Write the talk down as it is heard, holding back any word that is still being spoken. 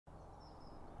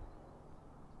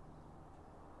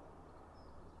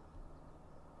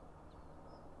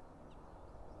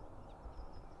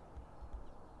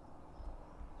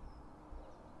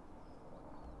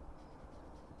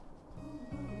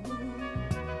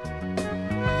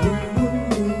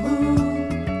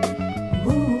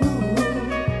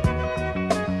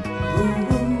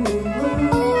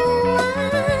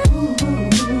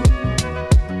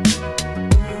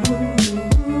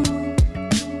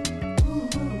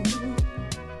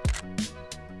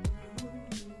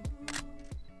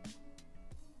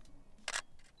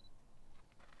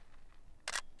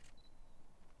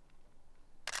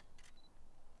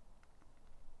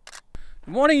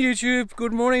Good morning YouTube,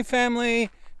 good morning family,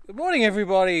 good morning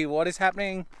everybody. What is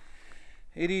happening?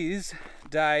 It is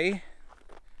day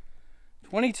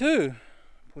 22,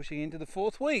 pushing into the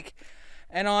 4th week,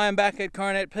 and I am back at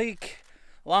Coronet Peak.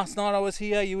 Last night I was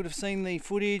here, you would have seen the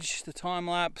footage, the time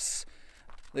lapse.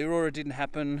 The Aurora didn't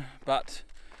happen, but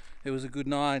it was a good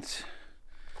night.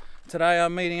 Today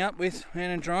I'm meeting up with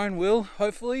man and drone, Will,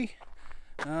 hopefully.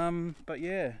 But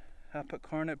yeah, up at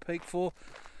Coronet Peak for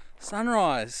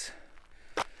sunrise.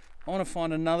 I want to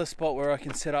find another spot where I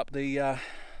can set up the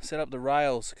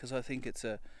rails, because I think it's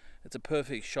a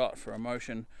perfect shot for a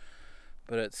motion,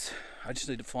 but I just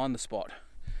need to find the spot.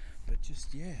 But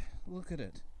just, yeah, look at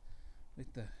it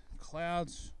with the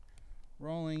clouds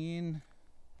rolling in.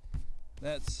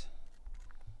 That's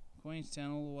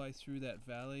Queenstown all the way through that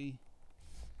valley.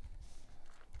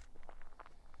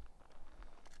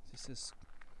 This is,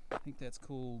 I think that's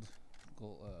called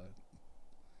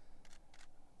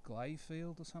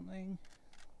Glayfield or something.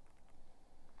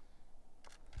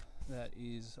 That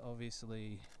is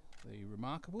obviously the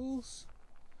Remarkables,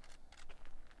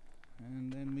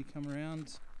 and then we come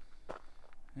around,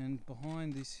 and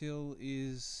behind this hill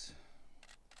is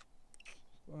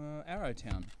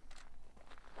Arrowtown.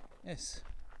 Yes.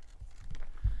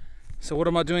 So what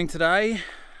am I doing today?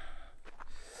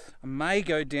 I may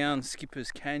go down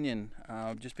Skipper's Canyon,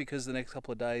 just because the next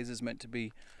couple of days is meant to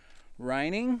be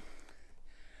raining.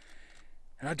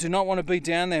 And I do not want to be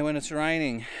down there when it's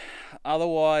raining.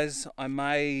 Otherwise, I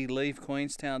may leave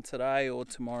Queenstown today or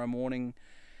tomorrow morning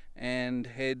and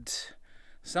head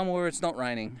somewhere it's not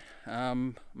raining.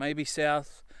 Maybe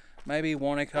south, maybe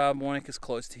Wanaka. Wanaka's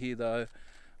close to here though.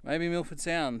 Maybe Milford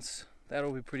Sounds.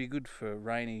 That'll be pretty good for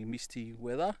rainy, misty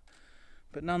weather.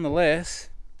 But nonetheless,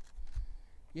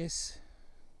 yes,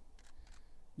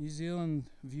 New Zealand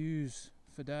views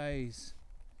for days.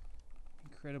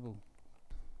 Incredible.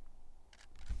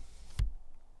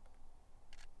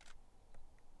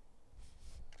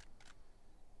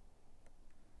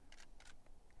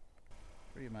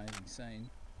 Pretty amazing scene.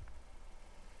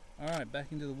 Alright, back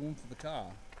into the warmth of the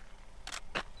car.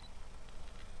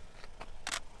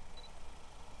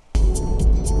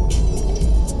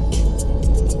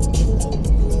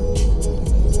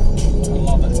 I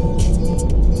love it.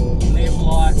 Live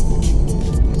life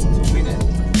to win it.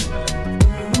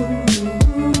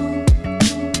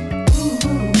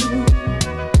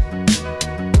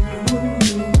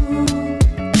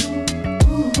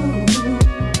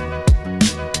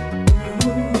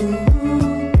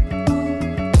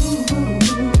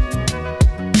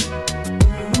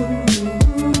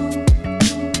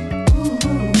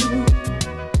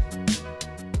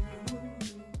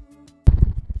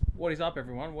 What is up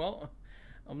everyone? Well,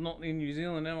 I'm not in New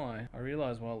Zealand, am I? I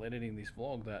realised while editing this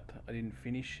vlog that I didn't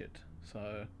finish it,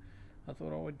 so I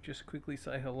thought I would just quickly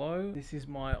say hello. This is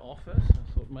my office.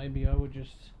 I thought maybe I would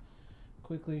just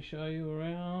quickly show you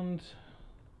around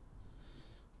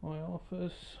my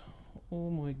office, all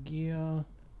my gear.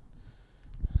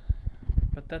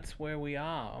 But that's where we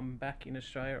are. I'm back in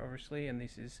Australia obviously, and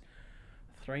this is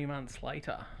 3 months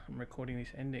later. I'm recording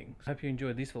this ending. I hope you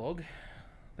enjoyed this vlog.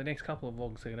 The next couple of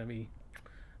vlogs are going to be,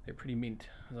 they're pretty mint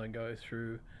as I go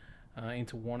through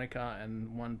into Wanaka,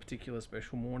 and one particular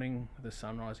special morning, the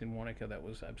sunrise in Wanaka, that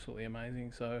was absolutely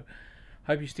amazing. So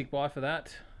hope you stick by for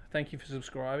that. Thank you for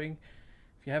subscribing.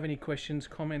 If you have any questions,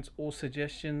 comments or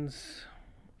suggestions,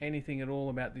 anything at all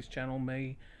about this channel,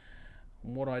 me,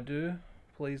 and what I do,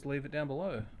 please leave it down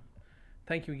below.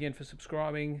 Thank you again for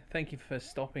subscribing. Thank you for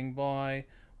stopping by.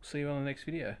 We'll see you on the next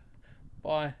video.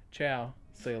 Bye. Ciao.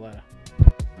 See you later.